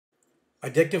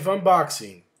Addictive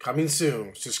unboxing, coming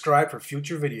soon. Subscribe for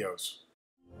future videos.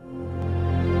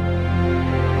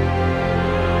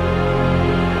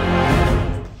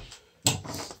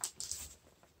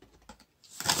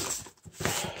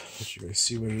 Let you guys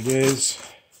see what it is.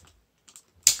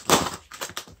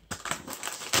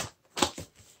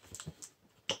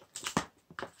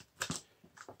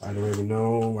 I don't even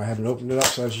know. I haven't opened it up,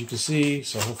 so as you can see,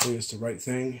 so hopefully it's the right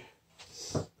thing.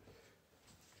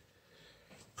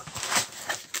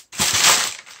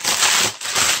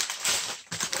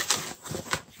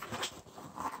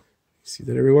 See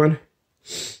that, everyone?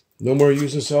 No more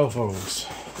using cell phones.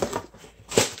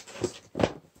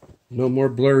 No more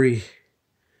blurry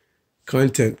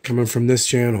content coming from this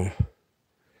channel.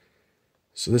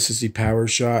 So this is the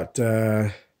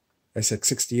PowerShot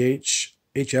SX60H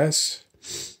HS.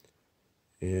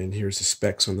 And here's the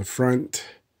specs on the front.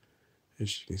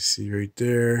 As you can see right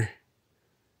there.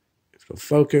 If it'll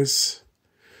focus.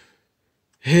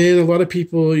 And a lot of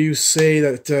people, you say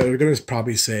that are going to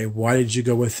probably say, why did you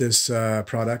go with this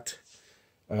product?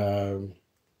 I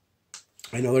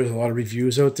know there's a lot of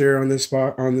reviews out there on this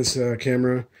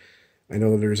camera. I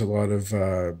know there's a lot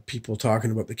of people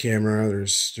talking about the camera.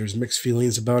 There's mixed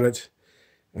feelings about it.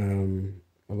 A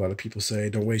lot of people say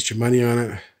don't waste your money on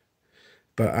it.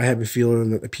 But I have a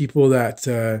feeling that the people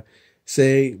that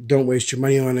say don't waste your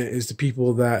money on it is the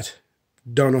people that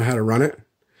don't know how to run it.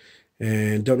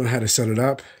 And don't know how to set it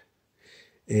up.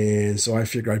 And so I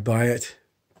figured I'd buy it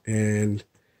and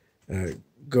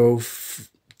go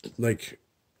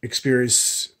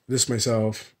experience this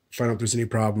myself, find out if there's any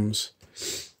problems.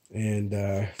 And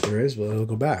if there is, well, it'll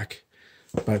go back.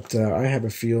 But I have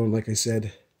a feeling, like I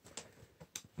said,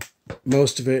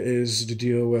 most of it is to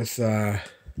deal with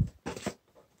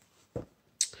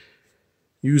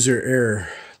user error.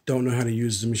 Don't know how to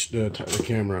use the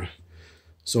camera.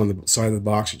 So on the side of the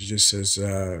box, it just says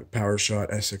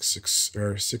PowerShot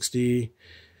SX60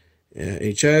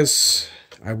 HS.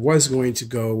 I was going to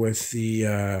go with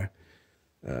the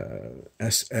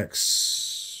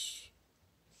SX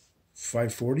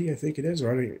 540, I think it is,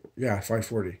 or yeah,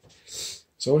 540.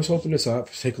 So I was hoping this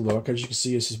up. Take a look. As you can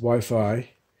see, this is Wi-Fi,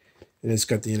 and it's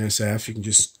got the NSF. You can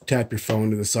just tap your phone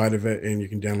to the side of it, and you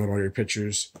can download all your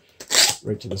pictures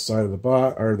right to the side of the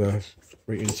bot, or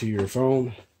right into your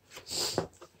phone.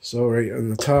 So right on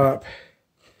the top,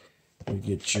 you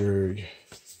get your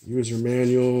user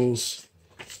manuals,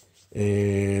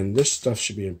 and this stuff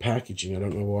should be in packaging. I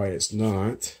don't know why it's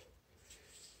not.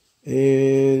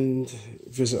 And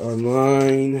visit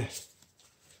online,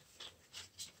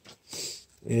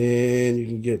 and you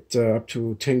can get up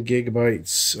to 10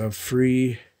 gigabytes of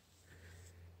free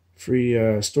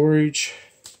storage.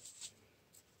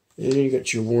 And you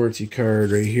got your warranty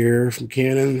card right here from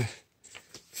Canon.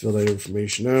 Fill that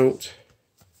information out.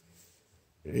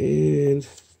 And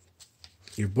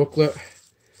your booklet.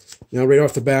 Now, right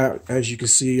off the bat, as you can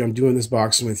see, I'm doing this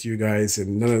boxing with you guys,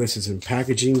 and none of this is in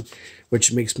packaging,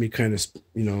 which makes me kind of,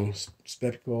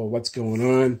 skeptical of what's going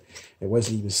on. It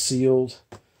wasn't even sealed.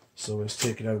 So let's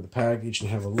take it out of the package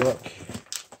and have a look.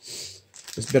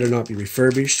 This better not be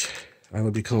refurbished. I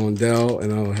will be calling Dell,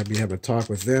 and I'll be having a talk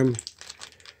with them.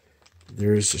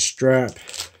 There's the strap.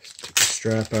 Take the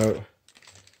strap out.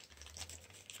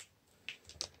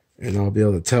 And I'll be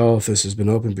able to tell if this has been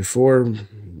opened before.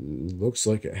 Looks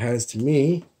like it has to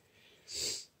me.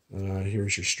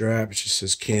 Here's your strap. It just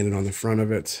says Canon on the front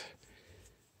of it.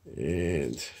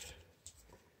 And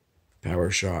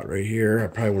PowerShot right here. I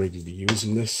probably won't even be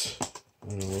using this. I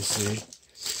don't know, we'll see.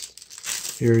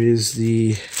 Here is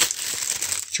the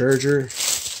charger.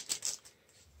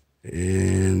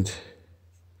 And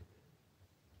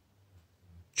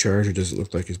charger doesn't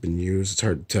look like it's been used. It's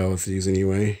hard to tell with these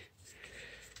anyway.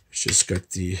 It's just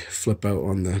got the flip out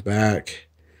on the back.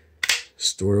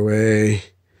 Store away.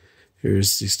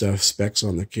 Here's the specs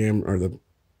on the camera or the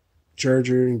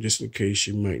charger, just in case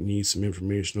you might need some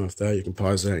information off that. You can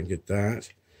pause that and get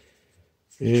that.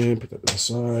 And put that to the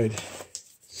side.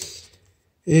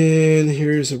 And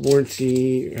here's a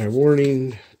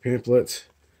warning pamphlet.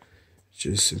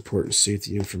 Just important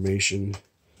safety information.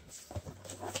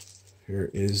 Here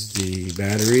is the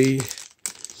battery,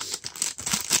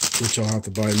 which I'll have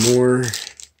to buy more.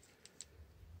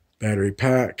 Battery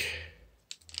pack,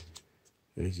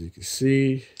 as you can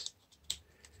see.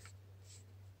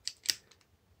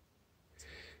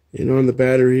 And on the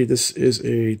battery, this is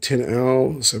a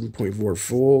 10L, 7.4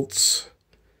 volts,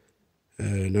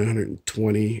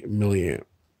 920 milliamp.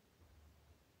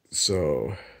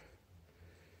 So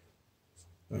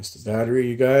that's the battery,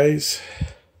 you guys.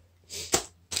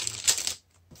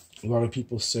 A lot of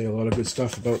people say a lot of good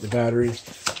stuff about the battery.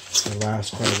 It'll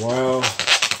last quite a while.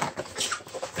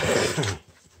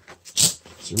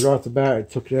 So right off the bat, I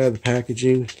took it out of the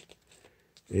packaging.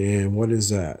 And what is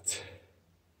that?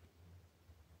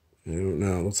 I don't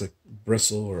know. It looks like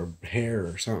bristle or hair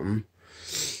or something.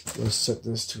 Let's set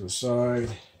this to the side.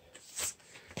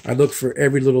 I look for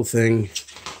every little thing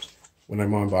when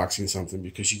I'm unboxing something,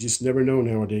 because you just never know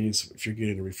nowadays if you're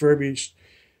getting refurbished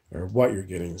or what you're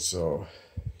getting. So,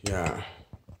 yeah.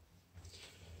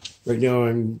 Right now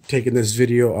I'm taking this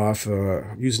video off,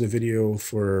 using the video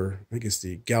for, I think it's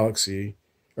the Galaxy,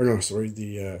 or no, sorry,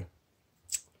 the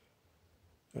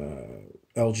LG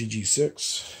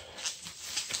G6.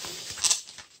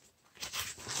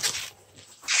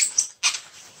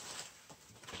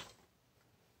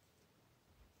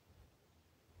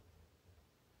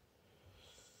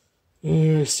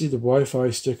 And I see the Wi-Fi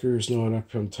sticker is not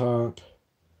up on top.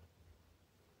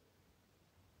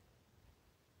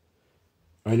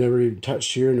 I never even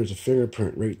touched here, and there's a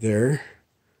fingerprint right there.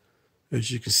 As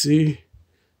you can see,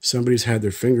 somebody's had their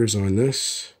fingers on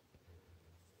this.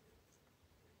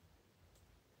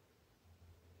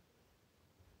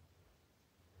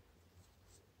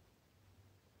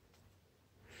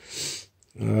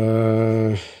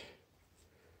 On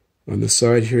the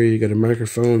side here, you got a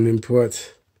microphone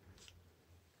input.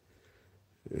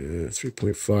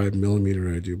 3.5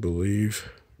 millimeter, I do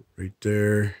believe, right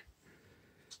there.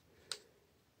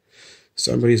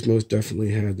 Somebody's most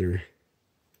definitely had their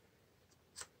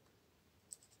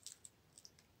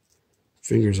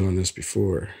fingers on this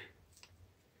before.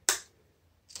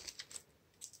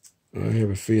 I have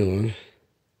a feeling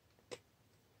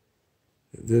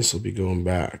that this will be going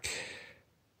back.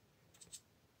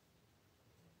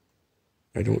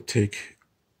 I don't take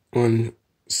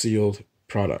unsealed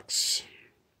products.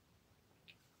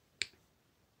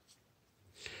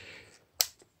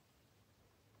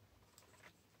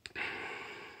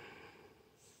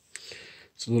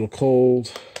 It's a little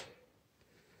cold.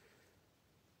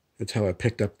 That's how I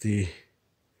picked up the,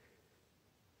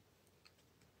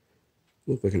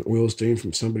 looked like an oil stain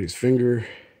from somebody's finger.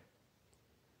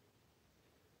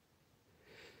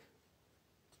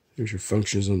 Here's your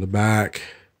functions on the back.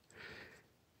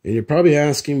 And you're probably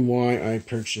asking why I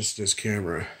purchased this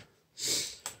camera.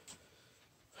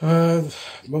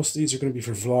 Most of these are going to be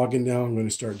for vlogging now. I'm going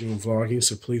to start doing vlogging,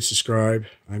 so please subscribe.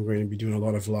 I'm going to be doing a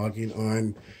lot of vlogging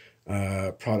on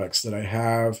products that I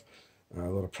have, a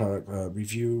lot of product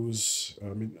reviews,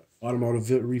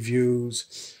 automotive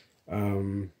reviews.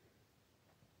 I'm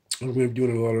going to be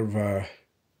doing a lot of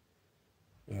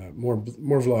more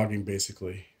vlogging,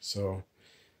 basically. So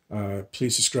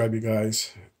please subscribe, you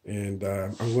guys. And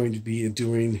I'm going to be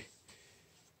doing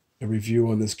a review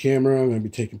on this camera. I'm going to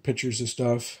be taking pictures and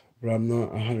stuff, but I'm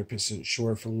not 100%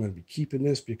 sure if I'm going to be keeping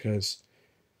this, because,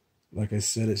 like I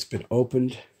said, it's been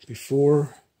opened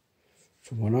before.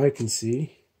 From what I can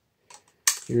see,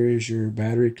 here is your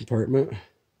battery compartment.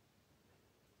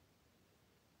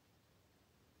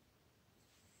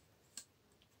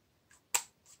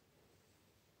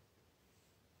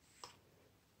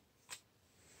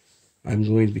 I'm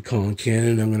going to be calling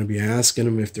Canon. I'm going to be asking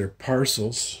them if their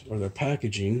parcels or their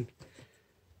packaging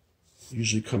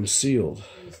usually comes sealed.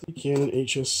 The Canon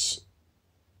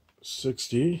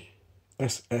HS60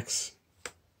 SX,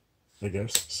 I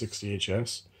guess,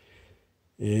 60HS.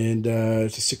 And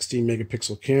it's a 16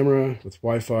 megapixel camera with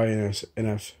Wi-Fi and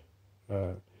NF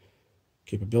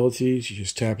capabilities. You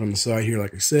just tap on the side here,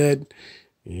 like I said,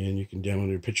 and you can download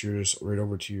your pictures right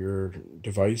over to your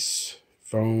device,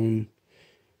 phone,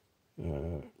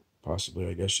 possibly,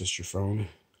 I guess, just your phone.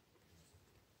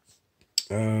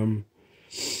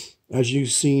 As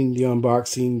you've seen the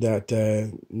unboxing, that there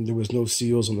was no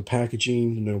seals on the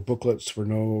packaging, no booklets,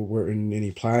 weren't in any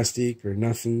plastic or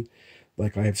nothing,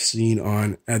 like I have seen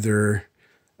on other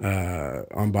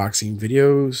unboxing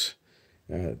videos.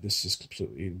 This is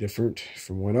completely different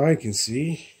from what I can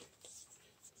see.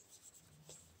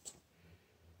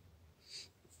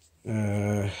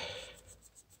 Wipe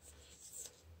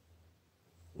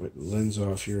the lens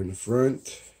off here in the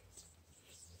front.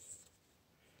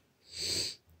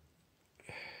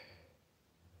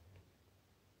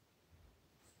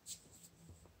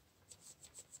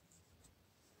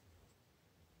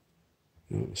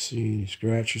 I don't see any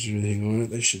scratches or anything on it.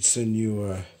 They should send you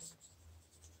a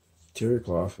terry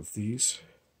cloth with these.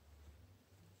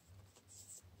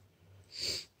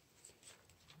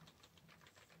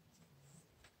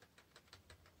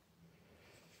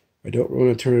 I don't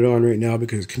want to turn it on right now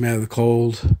because it's come out of the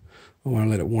cold. I want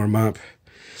to let it warm up.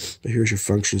 But here's your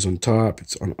functions on top.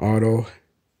 It's on auto.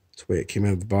 That's the way it came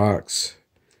out of the box.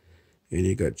 And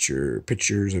you got your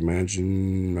pictures,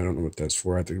 imagine. I don't know what that's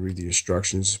for. I have to read the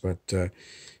instructions, but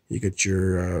you got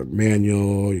your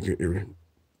manual, you got your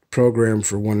program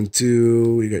for 1 and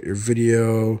 2, you got your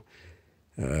video,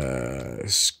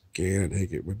 scan, I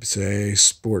think it would say,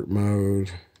 sport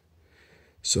mode.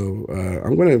 So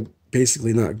I'm going to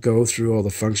basically not go through all the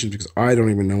functions because I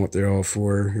don't even know what they're all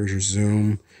for. Here's your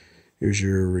zoom. Here's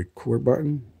your record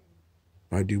button.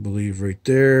 I do believe right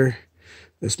there.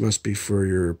 This must be for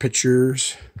your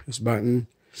pictures, this button.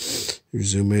 Your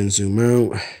zoom in, zoom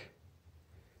out.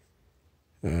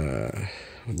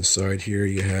 On the side here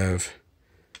you have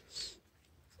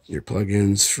your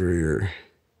plugins for your,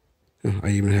 oh, I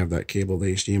even have that cable,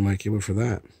 the HDMI cable for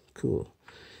that. Cool.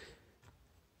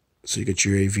 So you get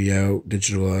your AV out,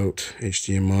 digital out,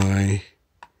 HDMI.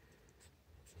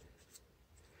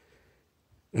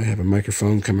 I have a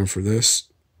microphone coming for this.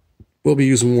 We'll be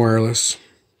using wireless.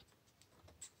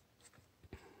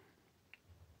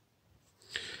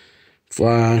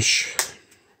 Flash.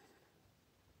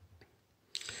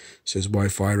 Says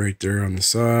Wi-Fi right there on the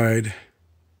side.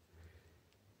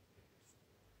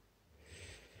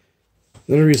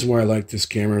 Another reason why I like this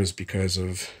camera is because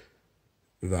of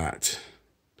that.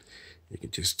 You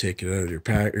can just take it out of your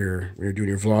pack, or when you're doing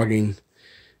your vlogging,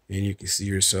 and you can see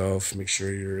yourself, make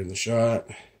sure you're in the shot.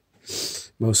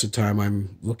 Most of the time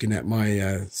I'm looking at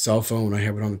my cell phone. I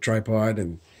have it on the tripod,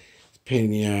 and it's a pain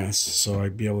in the ass. So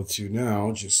I'd be able to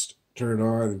now just turn it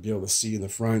on and be able to see in the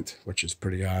front, which is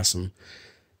pretty awesome.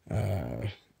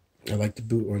 I like the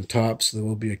boot on top, so there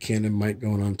will be a Canon mic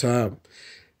going on top.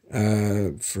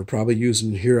 For probably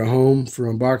using here at home for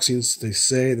unboxings, they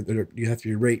say that you have to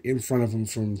be right in front of them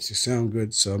to sound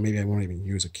good, so maybe I won't even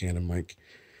use a Canon mic.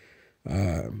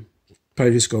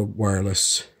 Probably just go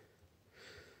wireless.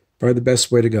 Probably the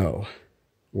best way to go.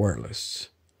 Wireless.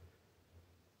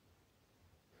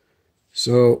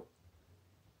 So,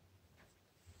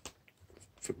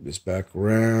 flip this back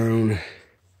around.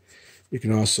 You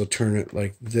can also turn it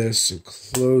like this and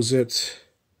close it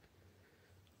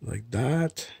like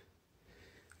that.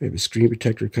 We have a screen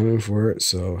protector coming for it,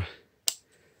 so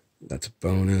that's a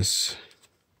bonus.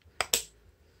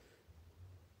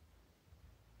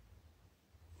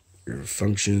 Your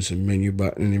functions and menu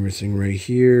button and everything right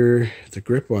here. The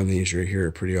grip on these right here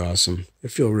are pretty awesome. They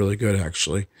feel really good,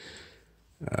 actually.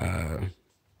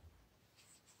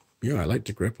 Yeah, I like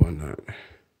the grip on that.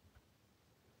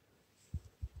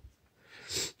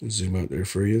 Zoom out there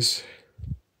for you.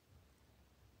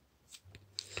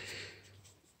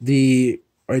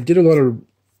 I did a lot of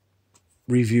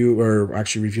reviewing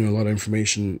a lot of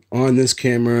information on this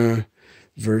camera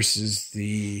versus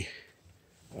the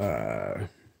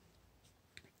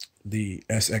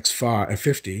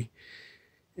SX50,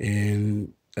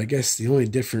 and I guess the only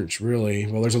difference really,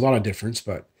 well, there's a lot of difference,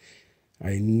 but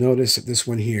I noticed that this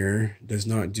one here does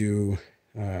not do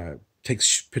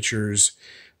takes pictures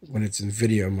when it's in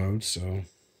video mode, so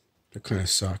that kind of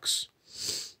sucks.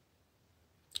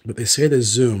 But they say the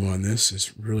zoom on this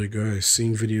is really good. I've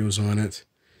seen videos on it,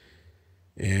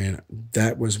 and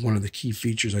that was one of the key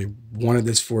features I wanted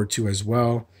this for too as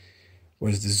well,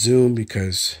 was the zoom,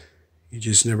 because you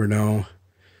just never know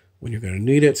when you're going to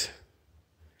need it.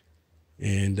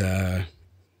 And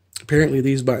apparently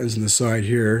these buttons on the side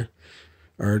here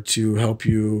are to help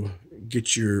you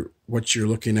get what you're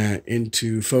looking at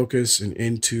into focus and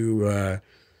into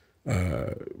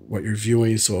what you're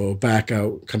viewing. So it'll back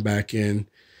out, come back in.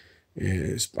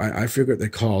 I forget what they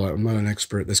call it. I'm not an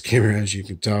expert at this camera, as you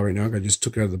can tell right now. I just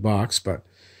took it out of the box, but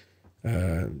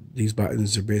these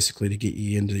buttons are basically to get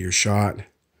you into your shot.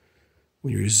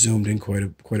 When you're zoomed in quite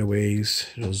a ways,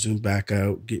 it'll zoom back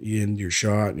out, get you into your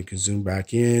shot, and you can zoom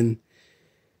back in.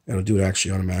 It'll do it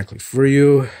actually automatically for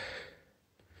you.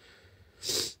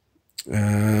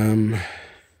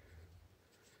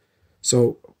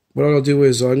 So what I'll do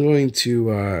is I'm going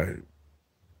to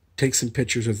take some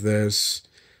pictures of this.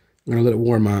 I'm going to let it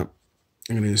warm up.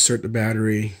 I'm going to insert the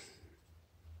battery,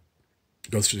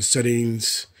 go through the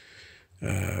settings,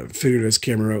 figure this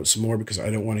camera out some more, because I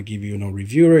don't want to give you no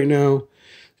review right now.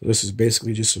 So this is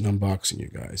basically just an unboxing, you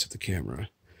guys, of the camera.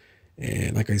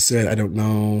 And like I said, I don't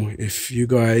know if you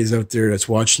guys out there that's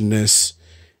watching this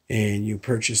and you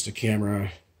purchased a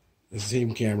camera, the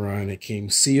same camera, and it came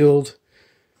sealed.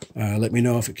 Let me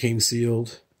know if it came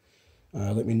sealed.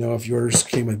 Let me know if yours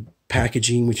came with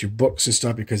packaging with your books and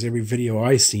stuff, because every video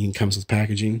I've seen comes with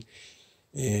packaging.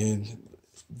 And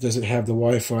does it have the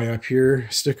Wi-Fi up here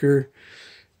sticker?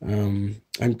 I'm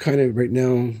kind of right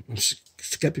now, I'm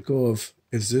skeptical of,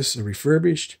 is this a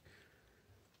refurbished?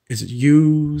 Is it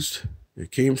used?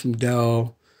 It came from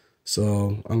Dell.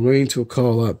 So I'm going to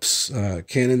call up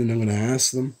Canon, and I'm going to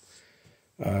ask them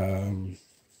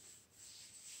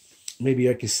Maybe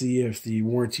I can see if the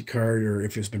warranty card or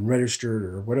if it's been registered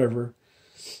or whatever.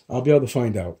 I'll be able to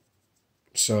find out.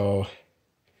 So,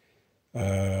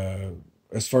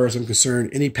 as far as I'm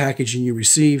concerned, any packaging you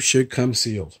receive should come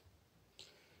sealed.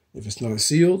 If it's not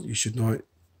sealed, you should not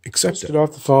accept it. Get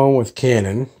off the phone with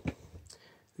Canon.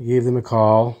 I gave them a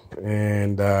call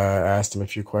and asked them a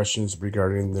few questions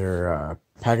regarding their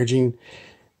packaging.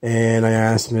 And I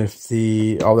asked them if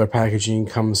all their packaging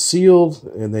comes sealed,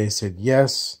 and they said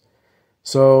yes.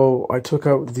 So I took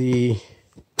out the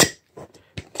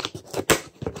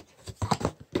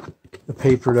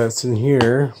paper that's in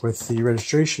here with the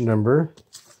registration number,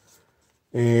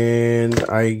 and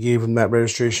I gave them that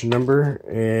registration number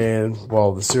and,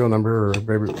 well, the serial number, or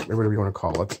whatever you want to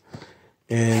call it.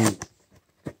 And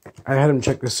I had them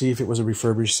check to see if it was a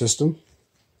refurbished system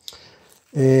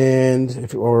and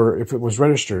if it was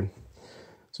registered.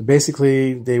 So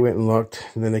basically, they went and looked,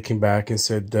 and then they came back and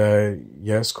said,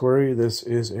 yes, Corey, this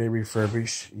is a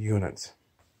refurbished unit.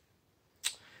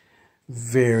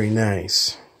 Very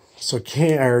nice. So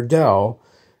Dell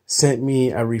sent me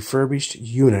a refurbished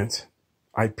unit.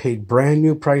 I paid brand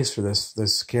new price for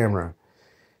this camera,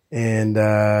 and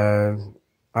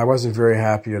I wasn't very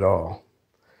happy at all.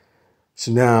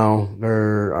 So now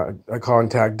I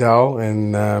contact Dell,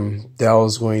 and Dell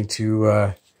is going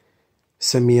to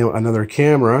send me another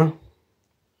camera,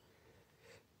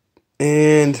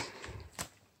 and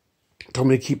told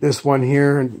me to keep this one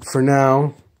here for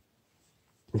now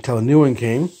until a new one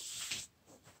came.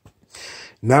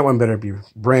 And that one better be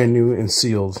brand new and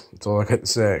sealed. That's all I got to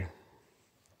say.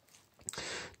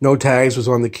 No tags was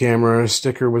on the camera.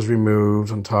 Sticker was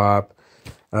removed on top.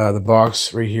 The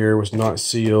box right here was not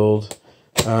sealed.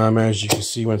 As you can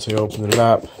see once I open it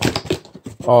up,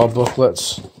 all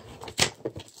booklets.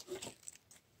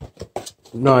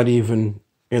 Not even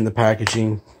in the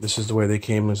packaging. This is the way they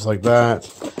came, just like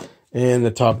that. And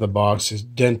the top of the box is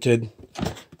dented.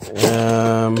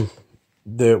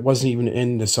 That wasn't even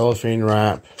in the cellophane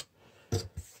wrap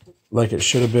like it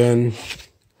should have been.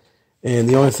 And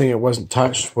the only thing it wasn't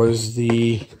touched was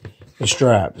the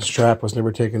strap. The strap was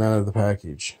never taken out of the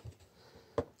package.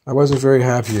 I wasn't very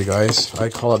happy, you guys. I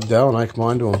call up Dell and I come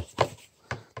on to them.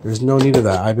 There's no need of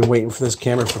that. I've been waiting for this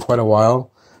camera for quite a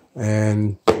while.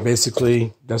 And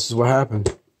basically, this is what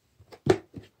happened.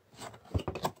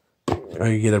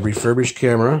 I get a refurbished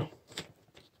camera,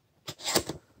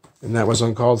 and that was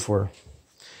uncalled for.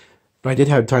 But I did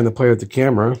have time to play with the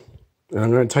camera, and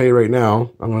I'm going to tell you right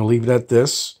now, I'm going to leave it at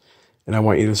this, and I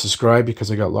want you to subscribe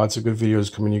because I got lots of good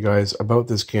videos coming to you guys about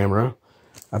this camera,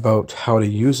 about how to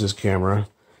use this camera,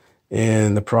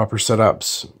 and the proper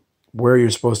setups, where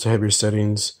you're supposed to have your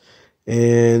settings,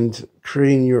 and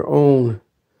creating your own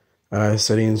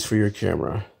settings for your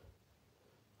camera.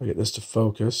 I'll get this to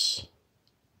focus.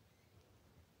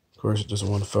 Of course, it doesn't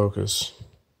want to focus.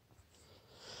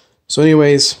 So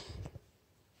anyways,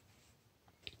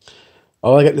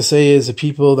 all I got to say is the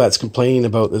people that's complaining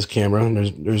about this camera, and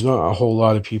there's not a whole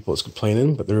lot of people that's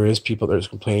complaining, but there is people that's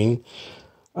complaining.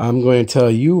 I'm going to tell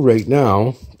you right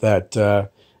now that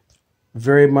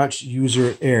very much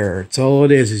user error. It's all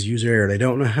it is user error. They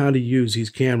don't know how to use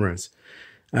these cameras.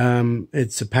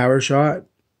 It's a PowerShot.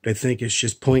 I think it's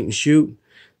just point and shoot.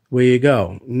 Where you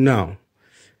go. No.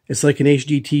 It's like an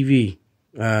HD TV,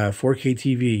 4K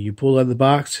TV. You pull it out of the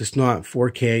box, it's not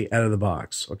 4K out of the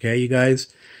box. Okay, you guys?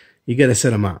 You got to set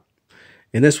them up.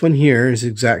 And this one here is the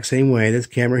exact same way. This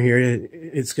camera here,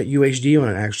 it's got UHD on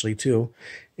it actually too.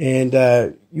 And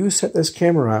you set this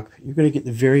camera up, you're going to get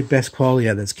the very best quality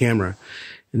out of this camera.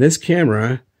 And this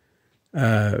camera,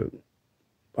 from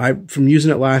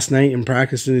using it last night and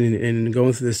practicing and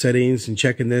going through the settings and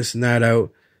checking this and that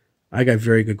out, I got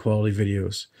very good quality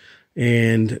videos.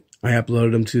 And I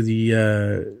uploaded them to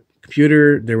the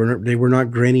computer. They were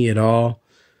not grainy at all.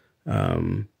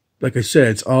 Like I said,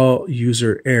 it's all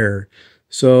user error.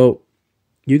 So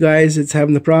you guys that's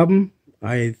having the problem,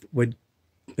 I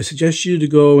suggest you to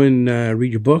go and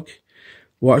read your book,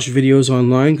 watch videos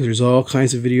online, because there's all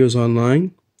kinds of videos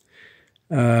online.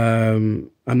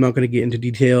 I'm not going to get into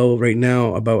detail right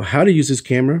now about how to use this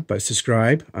camera, but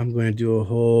subscribe. I'm going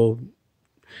to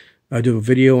do a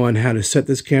video on how to set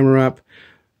this camera up,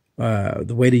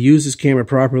 the way to use this camera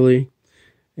properly,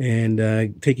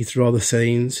 and take you through all the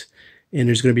settings. And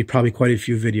there's going to be probably quite a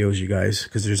few videos, you guys,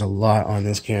 because there's a lot on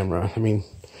this camera. I mean,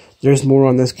 there's more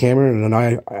on this camera than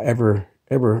I ever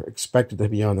expected to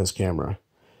be on this camera.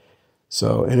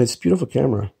 So, and it's a beautiful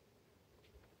camera.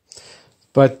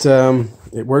 But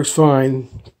it works fine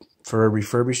for a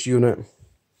refurbished unit.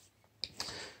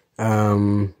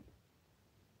 But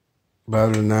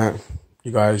other than that,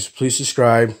 You guys, please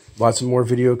subscribe. Lots of more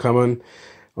video coming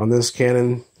on this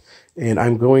Canon. And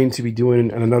I'm going to be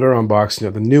doing another unboxing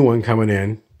of the new one coming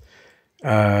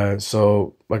in.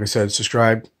 So, like I said,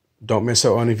 subscribe. Don't miss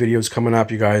out on any videos coming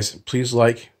up, you guys. Please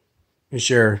like and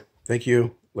share. Thank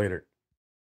you. Later.